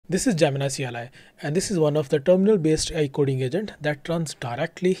This is Gemini CLI, and this is one of the terminal-based AI coding agent that runs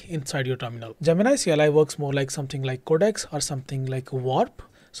directly inside your terminal. Gemini CLI works more like something like Codex or something like Warp.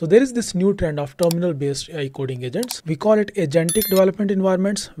 So there is this new trend of terminal-based AI coding agents. We call it agentic development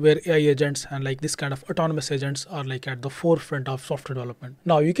environments, where AI agents and like this kind of autonomous agents are like at the forefront of software development.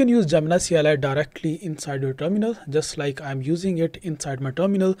 Now you can use Gemini CLI directly inside your terminal, just like I'm using it inside my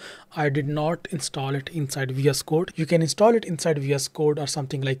terminal. I did not install it inside VS Code. You can install it inside VS Code or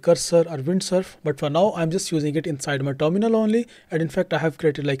something like Cursor or Windsurf, but for now I'm just using it inside my terminal only. And in fact, I have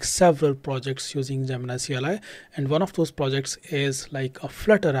created like several projects using Gemini CLI, and one of those projects is like a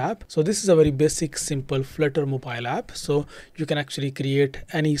Flutter app. So this is a very basic, simple Flutter mobile app. So you can actually create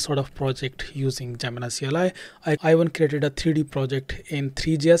any sort of project using Gemini CLI. I even created a 3D project in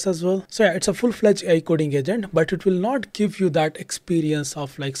Three.js as well. So yeah, it's a full-fledged AI coding agent, but it will not give you that experience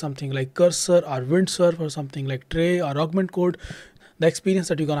of like something like Cursor or Windsurf or something like Tray or Augment Code. The experience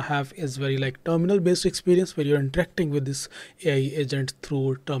that you're gonna have is very like terminal-based experience, where you're interacting with this AI agent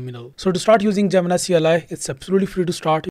through terminal. So to start using Gemini CLI, it's absolutely free to start.